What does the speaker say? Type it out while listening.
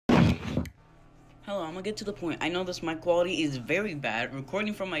Hello, I'm gonna get to the point. I know this mic quality is very bad,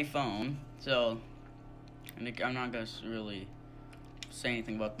 recording from my phone, so I'm not gonna really say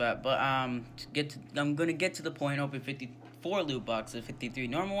anything about that. But I'm gonna get to the point. Open 54 loot boxes, 53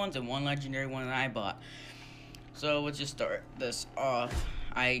 normal ones, and one legendary one that I bought. So let's just start this off.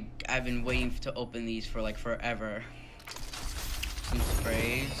 I've been waiting to open these for like forever. Some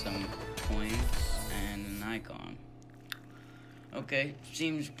sprays, some coins, and an icon. Okay,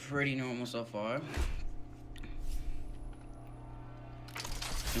 seems pretty normal so far.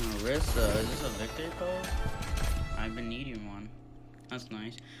 Marissa, is this a victory code? I've been needing one. That's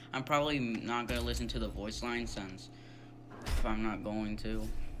nice. I'm probably not gonna listen to the voice line since if I'm not going to.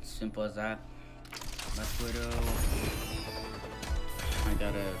 Simple as that. Black Widow. I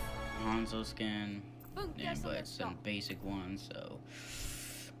got a Hanzo skin. Yeah, but it's a basic one, so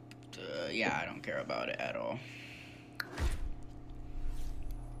yeah, I don't care about it at all.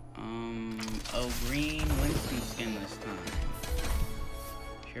 Oh, green Winston skin this time.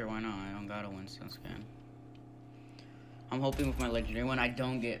 Sure, why not? I don't got a Winston skin. I'm hoping with my legendary one I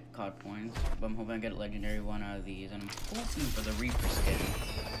don't get COD points, but I'm hoping I get a legendary one out of these, and I'm hoping for the Reaper skin,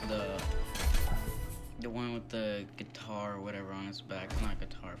 the one with the guitar or whatever on its back. It's not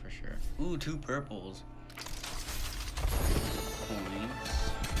guitar for sure. Ooh, 2 purples. Points.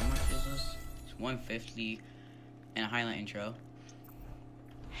 How much is this? It's 150 and a highlight intro.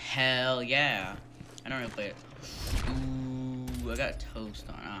 Hell yeah. I don't really play it. Ooh, I got toast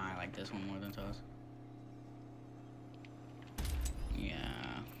on. Oh, I like this one more than toast. Yeah.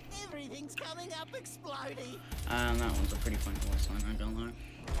 Everything's coming up exploding. That one's a pretty funny voice line, I don't lie.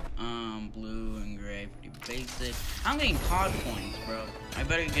 Blue and gray, pretty basic. I'm getting COD points, bro. I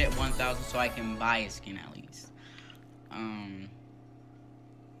better get 1,000 so I can buy a skin at least. I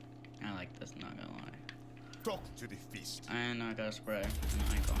like this, not gonna lie. Talk to the feast. And I got a spray, an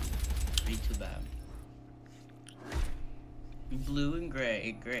icon. Ain't too bad. Blue and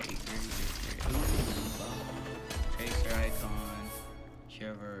gray. Ooh, Tracer icon.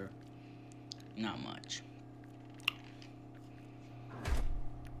 Shiver. Not much.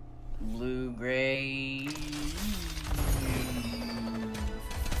 Blue, gray.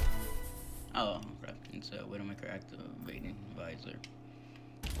 Oh, crap. It's a Widowmaker activating visor.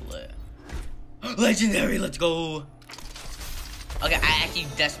 Legendary, let's go. Okay, I actually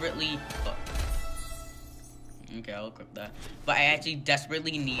desperately. Oh. Okay, I'll equip that. But I actually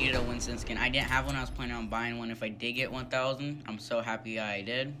desperately needed a Winston skin. I didn't have one. I was planning on buying one if I did get 1,000. I'm so happy I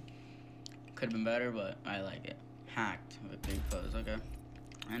did. Could have been better, but I like it. Hacked with big pose. Okay.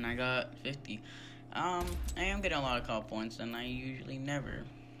 And I got 50. I am getting a lot of call points, and I usually never.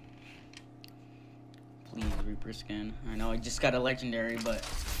 Please, Reaper skin. I know I just got a legendary, but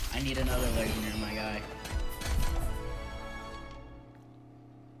I need another legendary, my guy.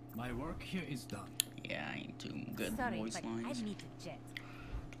 My work here is done. Yeah, I ain't too good Sorry, voice but lines. I need to jet.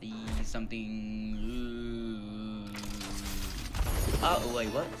 Please, something. Oh, wait,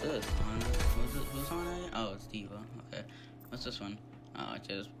 what's this? Who's on it? Oh, it's Diva. Okay. What's this one? Oh, it's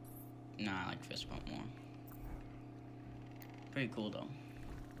just. Nah, I like fist bump more. Pretty cool, though.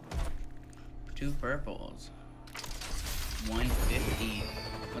 2 purples. 150.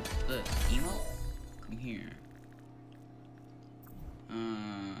 What's this? Emote? Come here.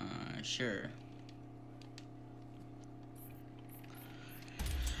 Sure.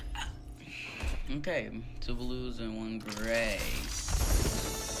 Okay, 2 blues and 1 gray.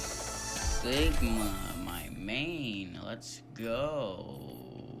 Sigma, my main. Let's go.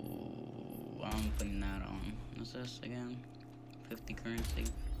 I'm putting that on. What's this again? 50 currency.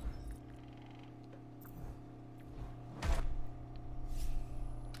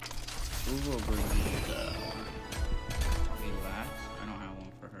 Who will bring me the relax? I don't have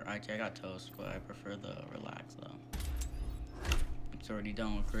one for her. Actually, I got toast, but I prefer the relax though. It's already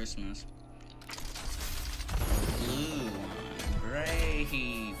done with Christmas. Blue one, gray.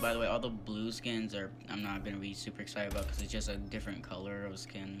 By the way, all the blue skins are I'm not gonna be super excited about because it's just a different color of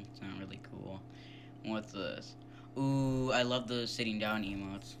skin. It's not really cool. What's this? Ooh, I love the sitting down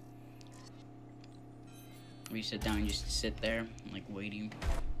emotes. Where you sit down and just sit there, like waiting.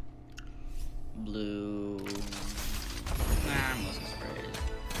 Blue. Nah, I'm losing sprays.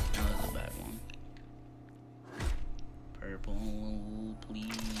 That was a bad one. Purple,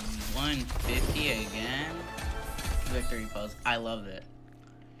 please. 150 again. Victory post. I love it.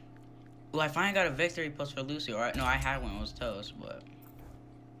 Ooh, I finally got a victory post for Lucio. Or, no, I had one. It was toast, but.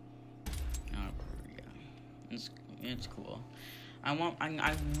 Oh, yeah. It's cool. I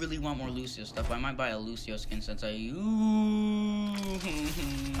really want more Lucio stuff. I might buy a Lucio skin since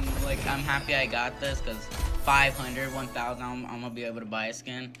like I'm happy I got this because 500, 1,000, I'm gonna be able to buy a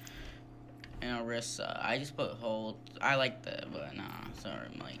skin. And Orisa. I just put hold. I like that, but nah. Sorry,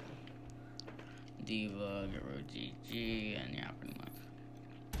 Mike. Diva, Guru GG, and yeah, pretty much.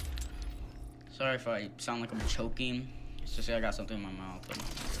 Sorry if I sound like I'm choking. It's just I got something in my mouth and I'm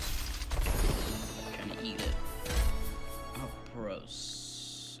just trying to eat it. Oh,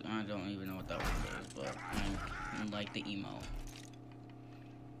 gross. I don't even know what that one is, but I like the emo.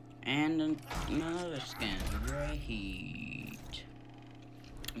 And another skin, great.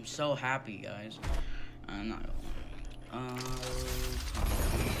 I'm so happy, guys. I'm not gonna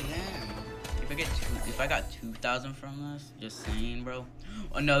if I got 2,000 from this, just saying, bro.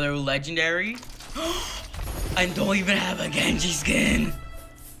 Another legendary. I don't even have a Genji skin.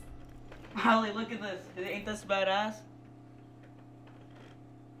 Holly, look at this. Ain't this badass?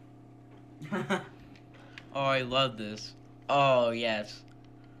 Oh, I love this. Oh, yes.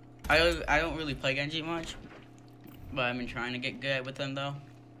 I don't really play Genji much, but I've been trying to get good with him, though.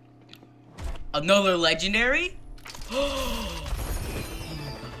 Another legendary? Oh my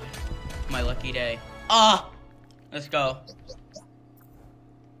god. My lucky day. Ah! Let's go.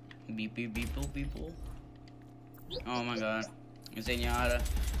 Beep, beep, beep, boop, beep, boop. Oh my god. Zenyatta.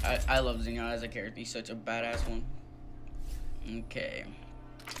 I love Zenyatta as a character. He's such a badass one. Okay.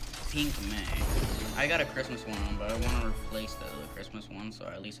 Pink May. I got a Christmas one on, but I want to replace the Christmas one, so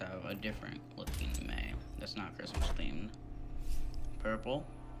I at least have a different looking May. That's not Christmas themed. Purple.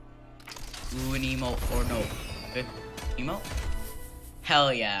 Ooh, an emote or no. Emote?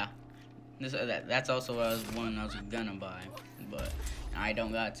 Hell yeah. That's also what I was gonna buy, but I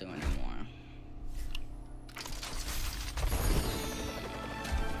don't got to anymore.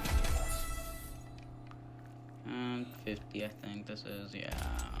 50, I think this is, yeah.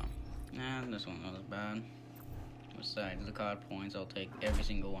 Nah, this one wasn't bad. Besides the COD points, I'll take every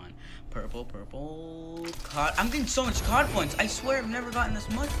single one. Purple, purple, COD. I'm getting so much COD points. I swear I've never gotten this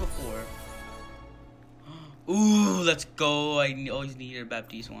much before. Ooh, let's go. I always needed a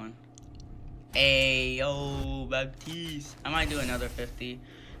Baptiste one. Ayo, Baptiste. I might do another 50,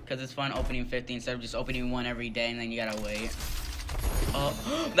 because it's fun opening 50 instead of just opening one every day and then you gotta wait. Oh,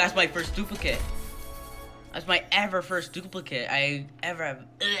 that's my first duplicate. That's my first duplicate I ever have.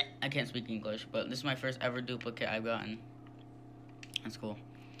 I can't speak English, but this is my first ever duplicate I've gotten. That's cool.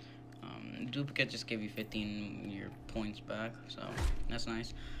 Duplicate just give you 15 your points back, so that's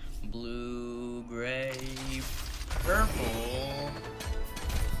nice. Blue, gray, purple.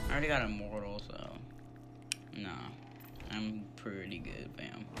 I already got Immortal, so nah, I'm pretty good,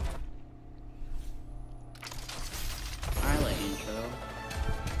 fam. Highlight intro.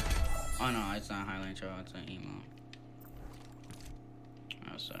 Oh no, it's not highlight intro, it's an emo.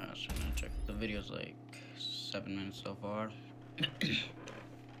 Oh, sorry, I was trying to check. The video's like 7 minutes so far. Okay.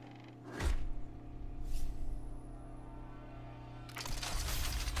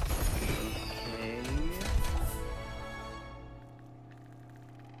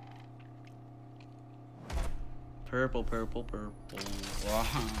 Purple, purple, purple. Wow.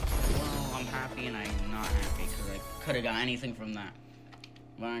 Well, I'm happy and I'm not happy because I could have got anything from that.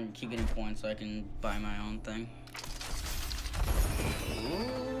 But I keep getting points so I can buy my own thing.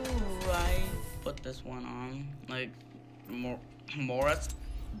 Ooh, I put this one on. Like, Mora's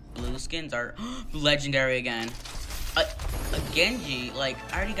blue skins are legendary again. A Genji, like,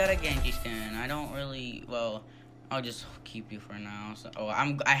 I already got a Genji skin. I don't really, well, I'll just keep you for now. So,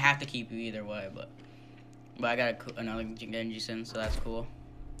 I have to keep you either way, but I got another Genji skin, so that's cool.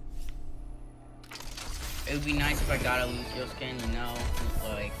 It would be nice if I got a Lucio skin, you know,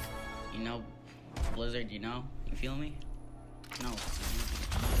 like, you know, Blizzard, you know? You feel me? No.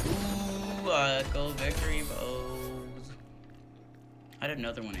 Ooh, go victory bows. I had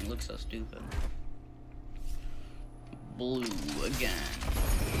another one, it looks so stupid. Blue, again.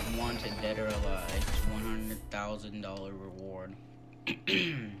 Wanted, dead or alive. $100,000 reward.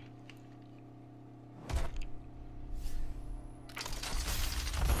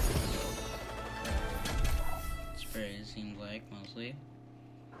 Spray, it seems like, mostly.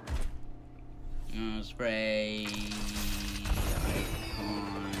 Spray.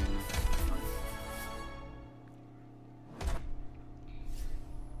 Icon.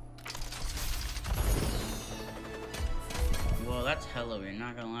 Well, that's hella weird.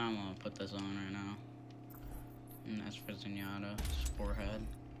 Not gonna lie, I'm gonna put this on right now. And that's for Zenyatta. Forehead.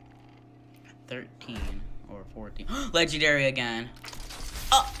 13 or 14. Legendary again.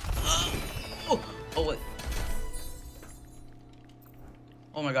 Oh, wait.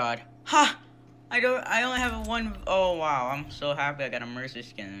 Oh my god. Ha! I only have a one. Oh wow, I'm so happy I got a Mercy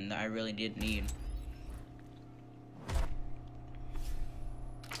skin that I really did need.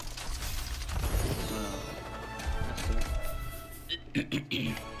 That's cool.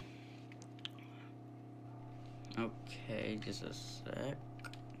 just a sec.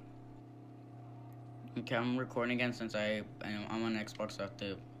 Okay, I'm recording again since I'm on Xbox, so I have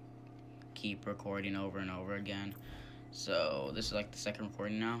to keep recording over and over again. So this is like the second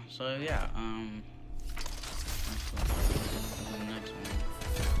recording now. So yeah, let's do the next one.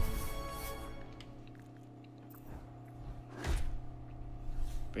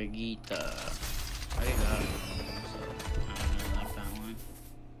 Brigitte. I got it. So I don't really like that one.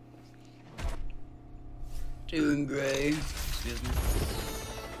 Doing gray. Excuse me.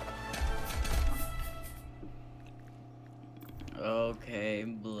 Okay,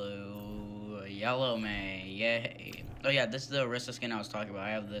 blue. Yellow May. Yay. Oh yeah, this is the Orisa skin I was talking about.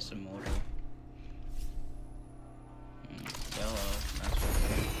 I have this immortal. Yellow. That's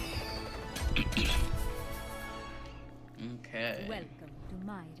okay. Okay. Welcome to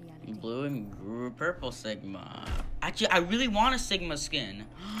my reality. Blue and purple Sigma. Actually, I really want a Sigma skin.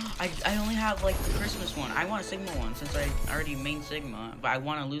 I only have like the Christmas one. I want a Sigma one since I already main Sigma. But I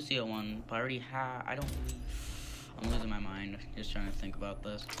want a Lucio one. But I already have. I don't really. I'm losing my mind just trying to think about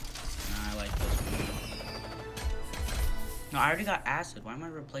this. Nah, I like this one. No, I already got Acid. Why am I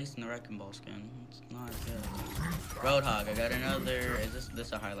replacing the Wrecking Ball skin? It's not good. Roadhog. I got another. Is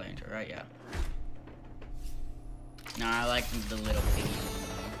this a highlight intro? Right? Yeah. No, I like the little piggy one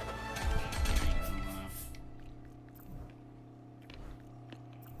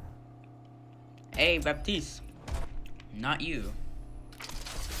though. Hey, Baptiste. Not you.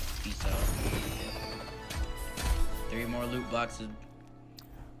 Peace out. 3 more loot boxes.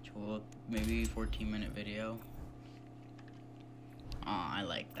 Maybe 14-minute video. Aw, I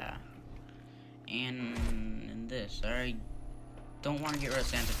like that. And this. I don't want to get rid of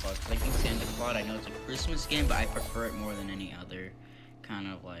Santa Claus. I think Santa Claus, I know it's a Christmas game, but I prefer it more than any other kind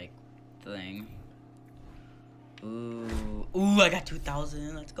of like thing. Ooh, I got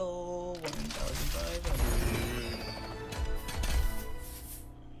 2,000. Let's go. 1,500.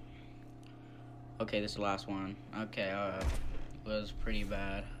 Okay, this is the last one. Okay, was pretty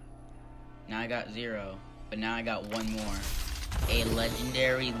bad. Now I got 0, but now I got 1 more. A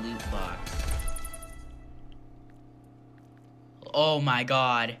legendary loot box. Oh my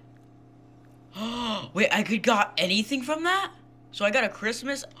god. Wait, I could got anything from that? So I got a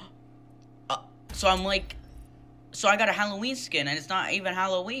Christmas. So I got a Halloween skin, and it's not even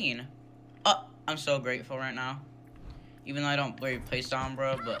Halloween. I'm so grateful right now. Even though I don't play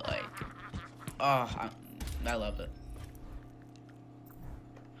Sombra, but like, I love it.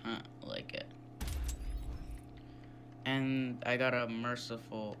 Like it. And I got a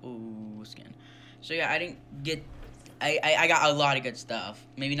merciful skin. So yeah, I didn't get. I got a lot of good stuff.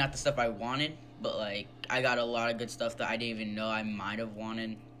 Maybe not the stuff I wanted, but like I got a lot of good stuff that I didn't even know I might have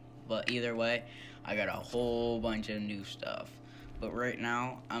wanted. But either way, I got a whole bunch of new stuff. But right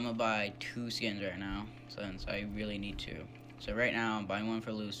now, I'm gonna buy 2 skins right now, since I really need to. So right now, I'm buying one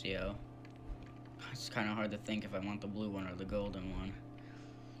for Lucio. It's kind of hard to think if I want the blue one or the golden one.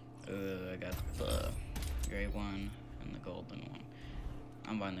 I got the gray one and the golden one.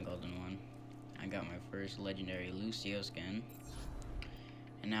 I'm buying the golden one. I got my first legendary Lucio skin.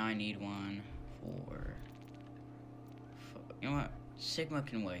 And now I need one for you know what? Sigma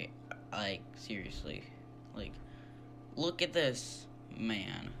can wait. Like, seriously. Like, look at this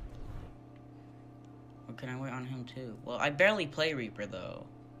man. Or can I wait on him too? Well, I barely play Reaper though.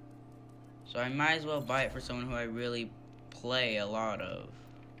 So I might as well buy it for someone who I really play a lot of.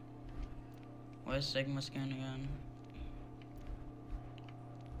 What is Sigma skin again?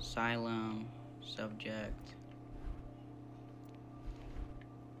 Asylum. Subject.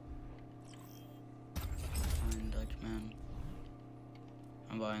 Fine Dutchman.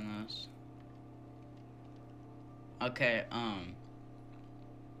 I'm buying this. Okay,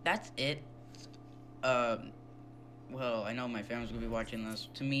 that's it. Well, I know my family's gonna be watching this.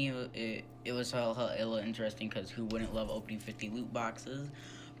 To me, it was hella interesting because who wouldn't love opening 50 loot boxes?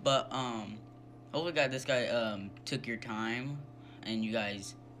 But hopefully, this guy took your time, and you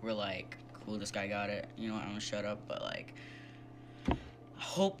guys were like, "Cool, this guy got it." You know what? I'm gonna shut up. But like,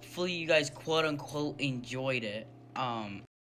 hopefully, you guys quote unquote enjoyed it.